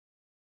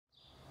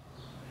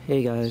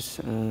Hey guys,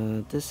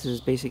 this is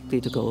basically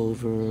to go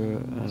over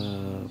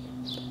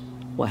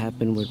what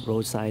happened with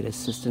roadside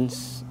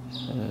assistance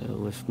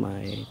with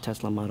my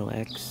Tesla Model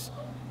X.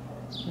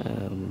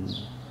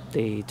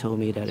 They told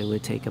me that it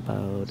would take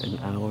about an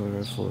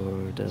hour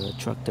for the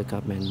truck to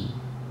come and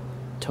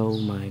tow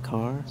my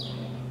car,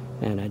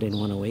 and I didn't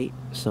want to wait.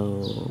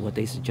 So what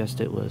they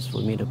suggested was for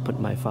me to put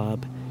my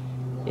fob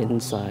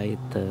inside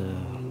the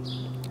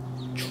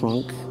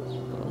trunk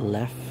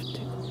left,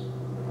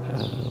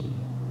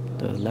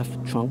 the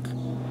left trunk.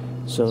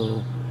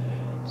 So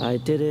I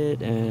did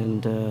it,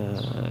 and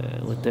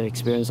with the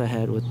experience I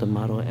had with the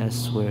Model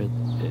S, where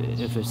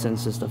if it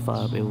senses the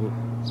fob, it will,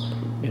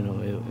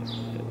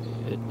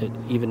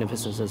 even if it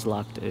says it's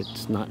locked,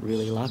 it's not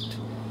really locked.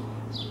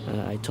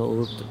 I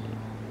told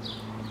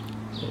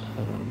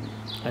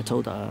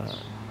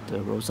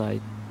the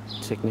roadside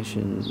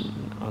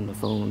technician on the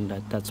phone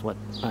that that's what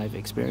I've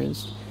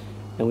experienced,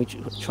 and we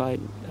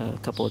tried a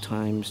couple of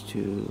times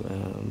to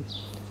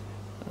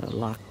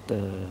lock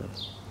the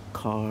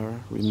car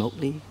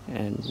remotely,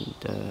 and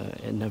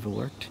it never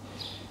worked.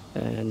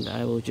 And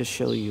I will just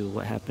show you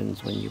what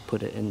happens when you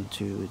put it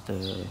into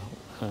the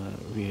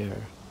rear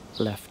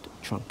left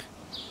trunk.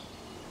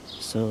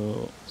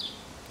 So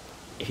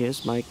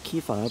here's my key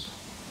fob,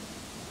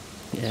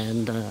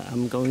 and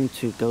I'm going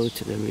to go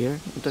to the rear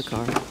of the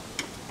car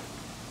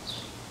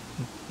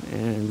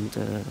and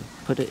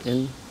put it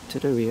into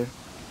the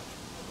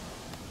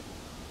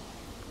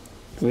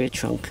rear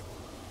trunk.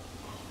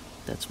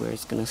 That's where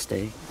it's gonna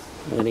stay.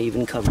 I'm gonna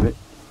even cover it,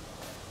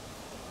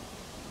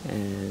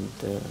 and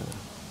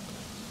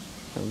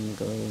I'm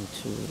going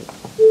to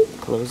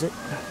close it.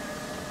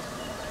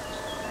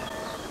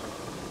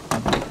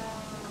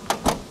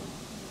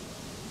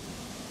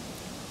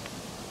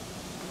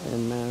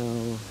 And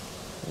now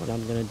what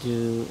I'm gonna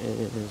do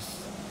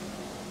is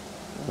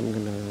I'm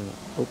gonna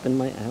open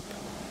my app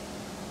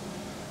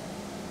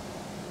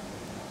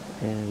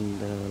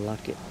and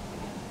lock it.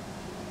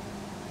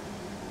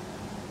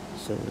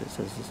 So it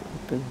says it's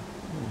open,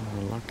 and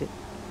I'll lock it.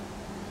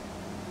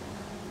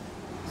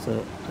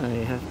 So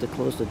I have to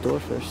close the door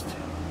first.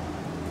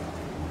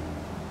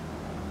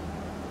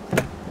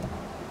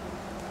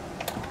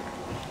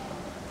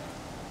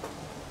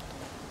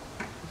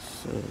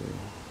 So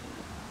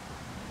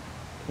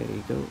there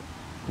you go.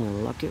 I'm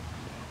gonna lock it.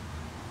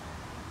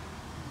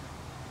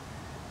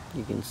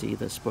 You can see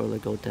the spoiler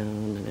go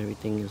down and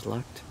everything is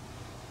locked.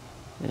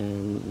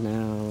 And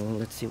now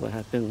let's see what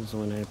happens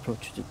when I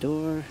approach the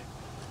door.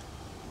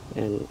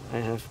 And I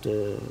have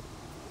the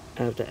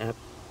app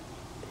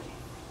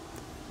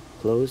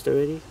closed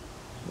already.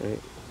 Right.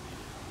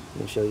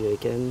 Let me show you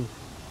again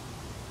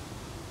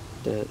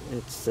that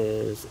it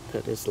says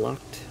that it's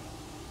locked.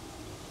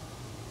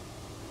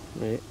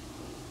 Right.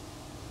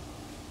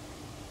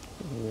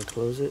 I'm gonna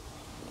close it,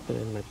 put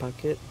it in my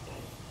pocket.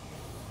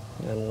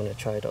 I'm gonna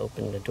try to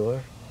open the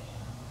door.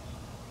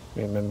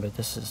 Remember,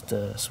 this is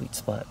the sweet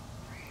spot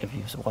if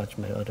you watch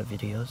my other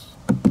videos.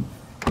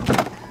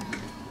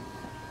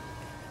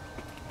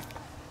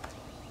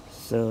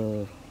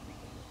 So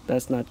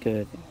that's not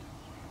good.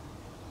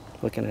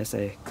 What can I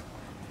say?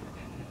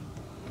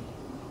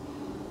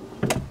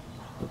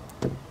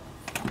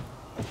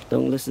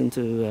 Don't listen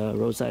to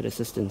roadside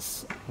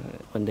assistance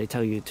when they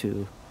tell you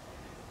to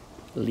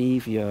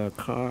leave your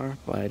car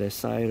by the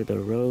side of the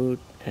road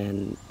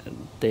and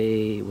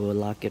they will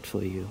lock it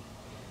for you.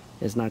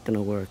 It's not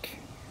gonna work.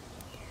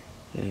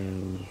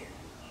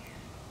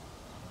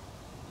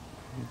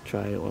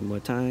 Try it one more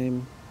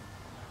time.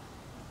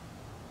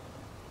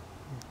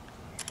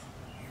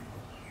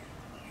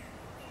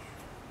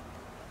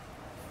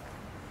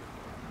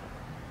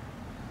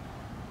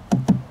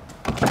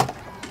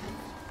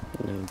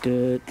 No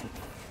good.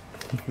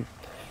 I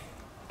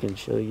can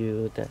show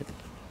you that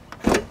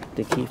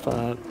the key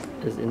fob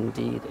is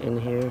indeed in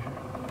here.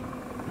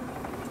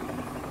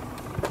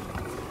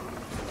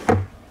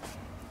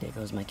 There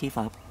goes my key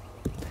fob.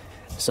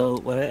 So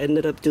what I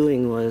ended up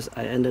doing was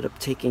I ended up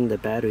taking the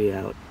battery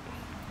out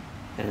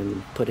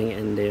and putting it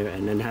in there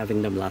and then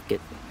having them lock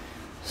it.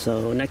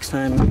 So next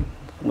time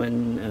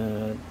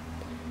when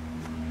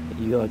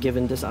you are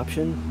given this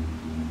option,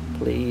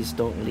 please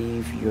don't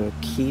leave your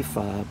key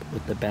fob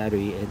with the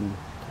battery in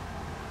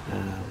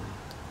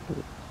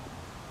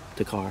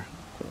the car,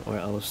 or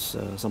else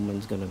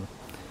someone's gonna...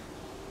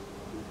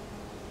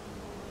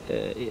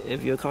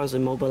 if your car's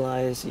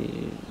immobilized,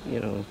 you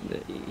know,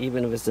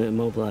 even if it's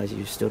immobilized,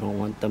 you still don't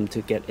want them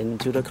to get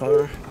into the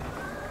car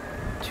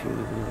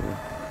to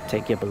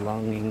take your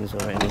belongings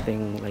or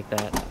anything like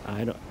that.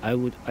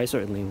 I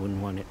certainly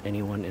wouldn't want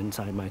anyone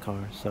inside my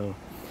car. So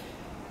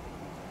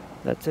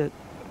that's it.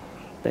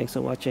 Thanks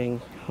for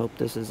watching. Hope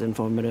this is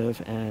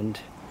informative, and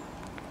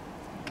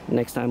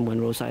next time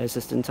when roadside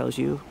assistant tells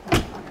you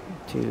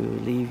to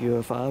leave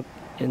your fob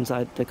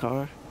inside the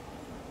car,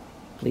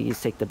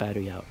 please take the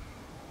battery out.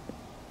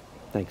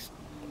 Thanks.